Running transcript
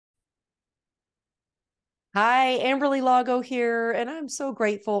Hi, Amberly Lago here, and I'm so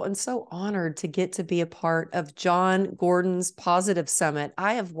grateful and so honored to get to be a part of John Gordon's Positive Summit.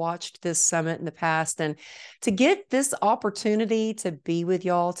 I have watched this summit in the past, and to get this opportunity to be with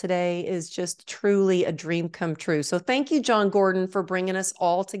y'all today is just truly a dream come true. So, thank you, John Gordon, for bringing us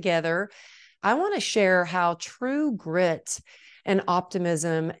all together. I want to share how true grit and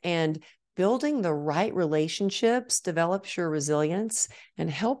optimism and building the right relationships develops your resilience and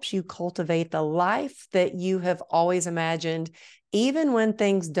helps you cultivate the life that you have always imagined, even when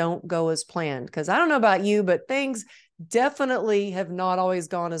things don't go as planned. Because I don't know about you, but things definitely have not always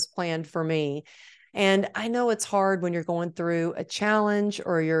gone as planned for me. And I know it's hard when you're going through a challenge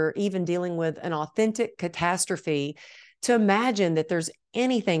or you're even dealing with an authentic catastrophe to imagine that there's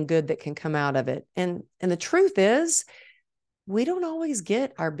anything good that can come out of it. And the truth is, we don't always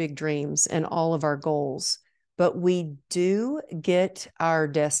get our big dreams and all of our goals, but we do get our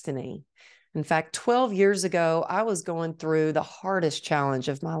destiny. In fact, 12 years ago, I was going through the hardest challenge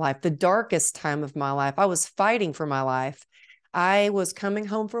of my life, the darkest time of my life. I was fighting for my life. I was coming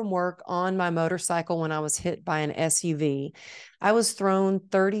home from work on my motorcycle when I was hit by an SUV. I was thrown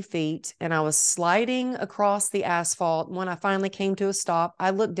 30 feet and I was sliding across the asphalt. When I finally came to a stop, I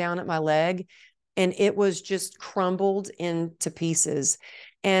looked down at my leg and it was just crumbled into pieces.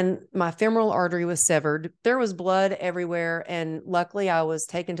 And my femoral artery was severed. There was blood everywhere. And luckily, I was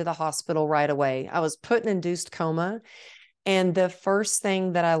taken to the hospital right away. I was put in induced coma. And the first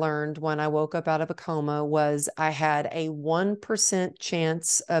thing that I learned when I woke up out of a coma was I had a 1%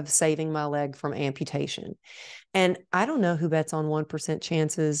 chance of saving my leg from amputation. And I don't know who bets on 1%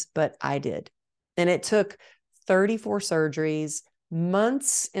 chances, but I did. And it took 34 surgeries,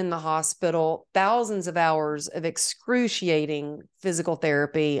 months in the hospital, thousands of hours of excruciating physical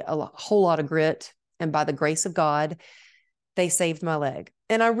therapy, a whole lot of grit. And by the grace of God, they saved my leg.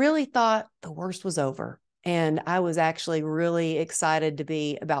 And I really thought the worst was over. And I was actually really excited to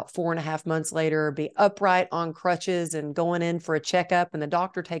be about 4.5 months later, be upright on crutches and going in for a checkup. And the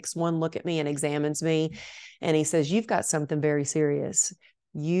doctor takes one look at me and examines me. And he says, "You've got something very serious.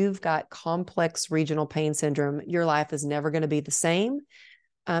 You've got complex regional pain syndrome. Your life is never going to be the same.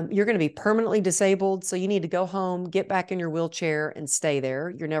 You're going to be permanently disabled. So you need to go home, get back in your wheelchair and stay there.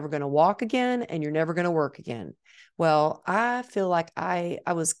 You're never going to walk again and you're never going to work again." Well, I feel like I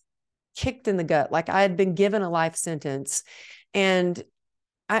was kicked in the gut, like I had been given a life sentence. And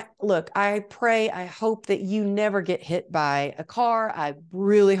I pray, I hope that you never get hit by a car. I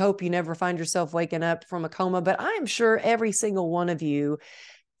really hope you never find yourself waking up from a coma, but I am sure every single one of you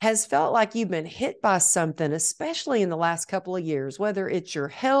has felt like you've been hit by something, especially in the last couple of years, whether it's your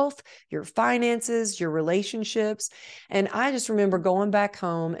health, your finances, your relationships. And I just remember going back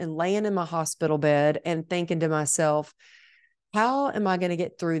home and laying in my hospital bed and thinking to myself, how am I going to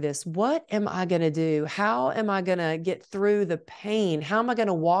get through this? What am I going to do? How am I going to get through the pain? How am I going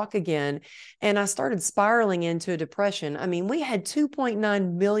to walk again? And I started spiraling into a depression. I mean, we had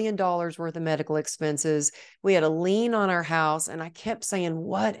 $2.9 million worth of medical expenses. We had a lien on our house. And I kept saying,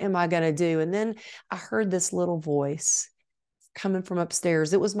 what am I going to do? And then I heard this little voice coming from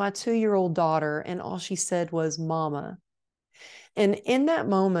upstairs. It was my 2-year-old daughter. And all she said was, "Mama." And in that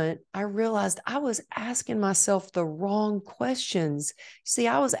moment, I realized I was asking myself the wrong questions. See,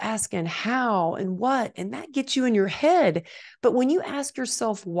 I was asking how and what, and that gets you in your head. But when you ask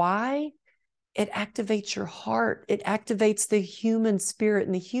yourself why, it activates your heart. It activates the human spirit,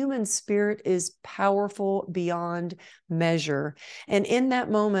 and the human spirit is powerful beyond measure. And in that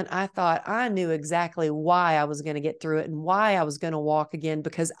moment, I thought I knew exactly why I was going to get through it and why I was going to walk again,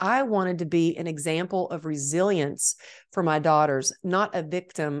 because I wanted to be an example of resilience for my daughters, not a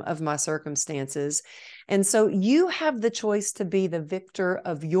victim of my circumstances. And so you have the choice to be the victor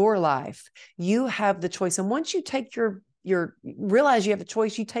of your life. You have the choice. And once you take your realize you have a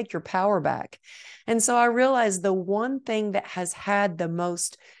choice, you take your power back. And so I realized the one thing that has had the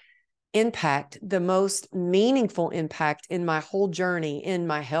most impact, the most meaningful impact in my whole journey, in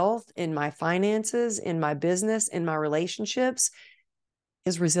my health, in my finances, in my business, in my relationships,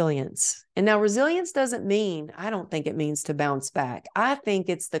 is resilience. And now resilience doesn't mean, I don't think it means to bounce back. I think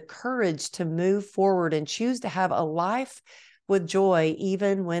it's the courage to move forward and choose to have a life with joy,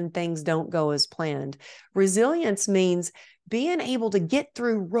 even when things don't go as planned. Resilience means being able to get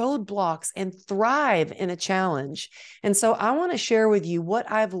through roadblocks and thrive in a challenge. And so I want to share with you what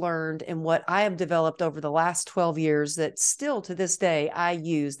I've learned and what I have developed over the last 12 years that still to this day I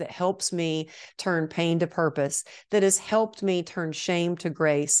use, that helps me turn pain to purpose, that has helped me turn shame to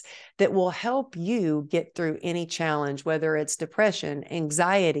grace, that will help you get through any challenge, whether it's depression,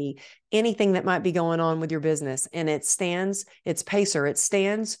 anxiety, anything that might be going on with your business. And it's PACER. It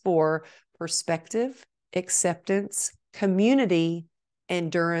stands for perspective, acceptance, community,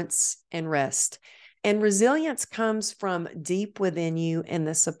 endurance, and rest. And resilience comes from deep within you and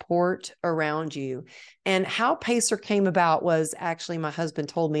the support around you. And how Pacer came about was actually my husband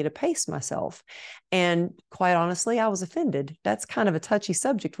told me to pace myself. And quite honestly, I was offended. That's kind of a touchy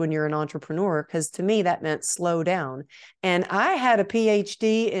subject when you're an entrepreneur, because to me, that meant slow down. And I had a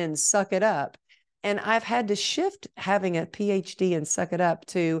PhD in suck it up. And I've had to shift having a PhD in suck it up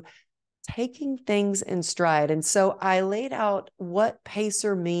to taking things in stride. And so I laid out what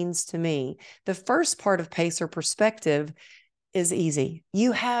Pacer means to me. The first part of Pacer perspective is easy.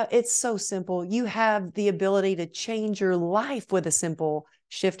 It's so simple. You have the ability to change your life with a simple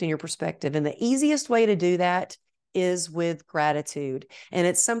shift in your perspective. And the easiest way to do that is with gratitude. And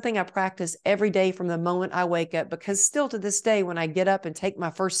it's something I practice every day from the moment I wake up, because still to this day, when I get up and take my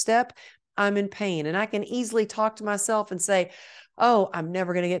first step, I'm in pain. And I can easily talk to myself and say, oh, I'm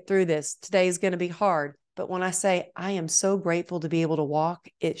never going to get through this. Today's going to be hard. But when I say, I am so grateful to be able to walk,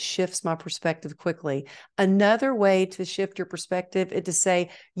 it shifts my perspective quickly. Another way to shift your perspective is to say,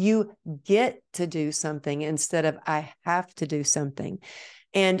 you get to do something instead of I have to do something.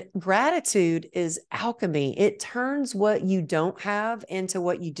 And gratitude is alchemy. It turns what you don't have into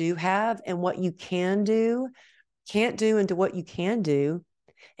what you do have, and what you can't do into what you can do.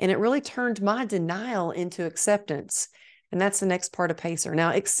 And it really turned my denial into acceptance. And that's the next part of Pacer.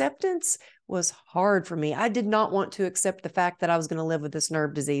 Now, acceptance was hard for me. I did not want to accept the fact that I was going to live with this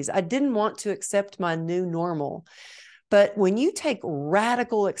nerve disease. I didn't want to accept my new normal. But when you take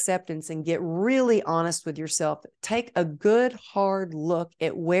radical acceptance and get really honest with yourself, take a good hard look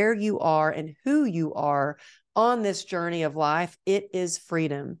at where you are and who you are on this journey of life, it is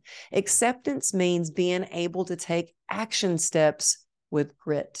freedom. Acceptance means being able to take action steps with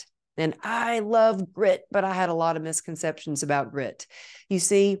grit. And I love grit, but I had a lot of misconceptions about grit. You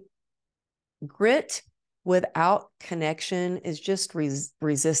see, grit without connection is just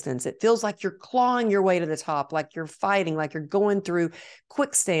resistance. It feels like you're clawing your way to the top, like you're fighting, like you're going through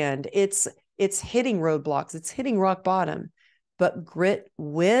quicksand. It's hitting roadblocks. It's hitting rock bottom. But grit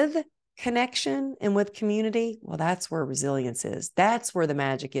with connection and with community, well, that's where resilience is. That's where the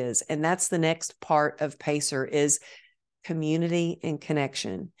magic is. And that's the next part of Pacer is community and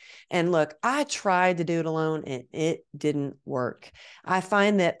connection. And look, I tried to do it alone and it didn't work. I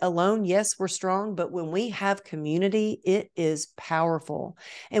find that alone, yes, we're strong, but when we have community, it is powerful.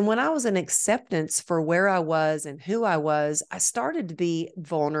 And when I was in acceptance for where I was and who I was, I started to be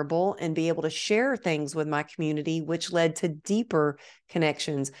vulnerable and be able to share things with my community, which led to deeper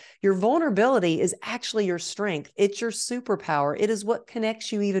connections. Your vulnerability is actually your strength. It's your superpower. It is what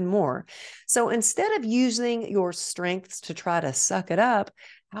connects you even more. So instead of using your strengths to try to suck it up,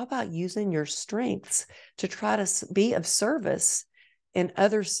 how about using your strengths to try to be of service in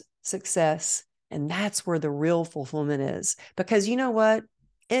others' success? And that's where the real fulfillment is. Because you know what?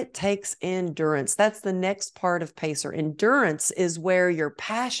 It takes endurance. That's the next part of Pacer. Endurance is where your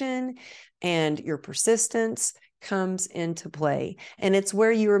passion and your persistence comes into play. And it's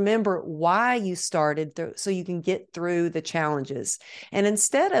where you remember why you started so you can get through the challenges. And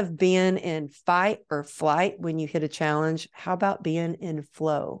instead of being in fight or flight when you hit a challenge, how about being in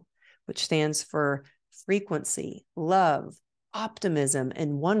flow, which stands for frequency, love, optimism,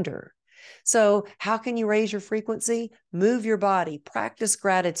 and wonder. So how can you raise your frequency? Move your body, practice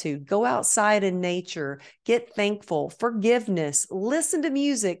gratitude, go outside in nature, get thankful, forgiveness, listen to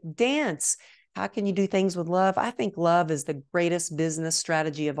music, dance. How can you do things with love? I think love is the greatest business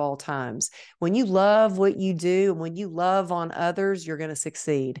strategy of all times. When you love what you do and when you love on others, you're going to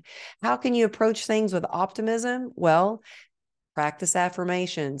succeed. How can you approach things with optimism? Well, practice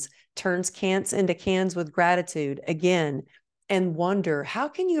affirmations, turns can'ts into cans with gratitude. Again, and wonder. How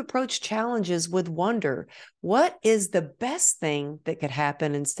can you approach challenges with wonder? What is the best thing that could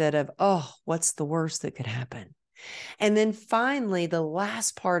happen instead of, oh, what's the worst that could happen? And then finally, the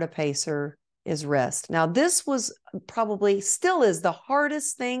last part of Pacer is rest. Now, this was probably still is the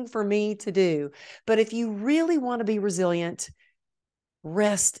hardest thing for me to do. But if you really want to be resilient,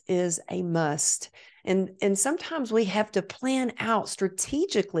 rest is a must. And sometimes we have to plan out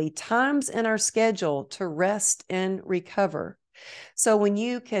strategically times in our schedule to rest and recover. So when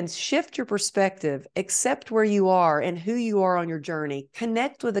you can shift your perspective, accept where you are and who you are on your journey,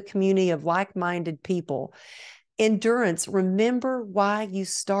 connect with a community of like-minded people, endurance, remember why you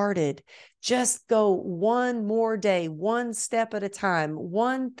started. Just go one more day, one step at a time,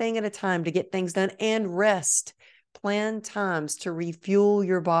 one thing at a time to get things done, and rest. plan times to refuel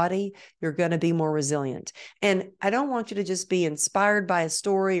your body, you're going to be more resilient. And I don't want you to just be inspired by a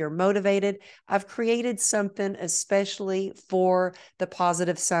story or motivated. I've created something especially for the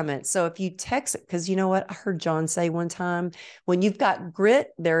Positive Summit. So if you text it, because you know what? I heard John say one time, when you've got grit,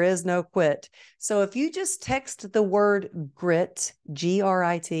 there is no quit. So if you just text the word grit,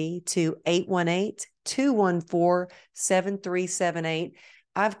 GRIT, to 818-214-7378,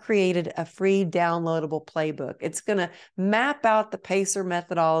 I've created a free downloadable playbook. It's going to map out the PACER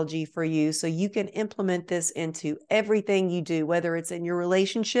methodology for you so you can implement this into everything you do, whether it's in your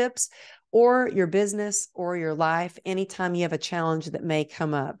relationships or your business or your life, anytime you have a challenge that may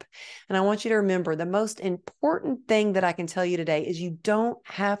come up. And I want you to remember, the most important thing that I can tell you today is you don't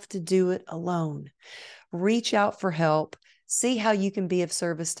have to do it alone. Reach out for help. See how you can be of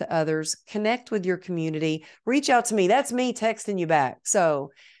service to others. Connect with your community. Reach out to me. That's me texting you back.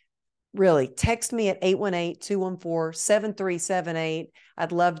 So really, text me at 818-214-7378.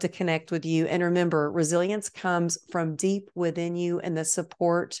 I'd love to connect with you. And remember, resilience comes from deep within you and the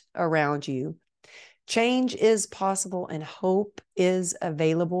support around you. Change is possible and hope is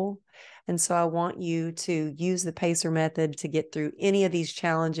available. And so I want you to use the PACER method to get through any of these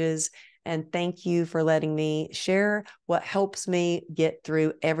challenges. And thank you for letting me share what helps me get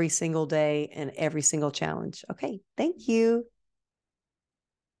through every single day and every single challenge. Okay, thank you.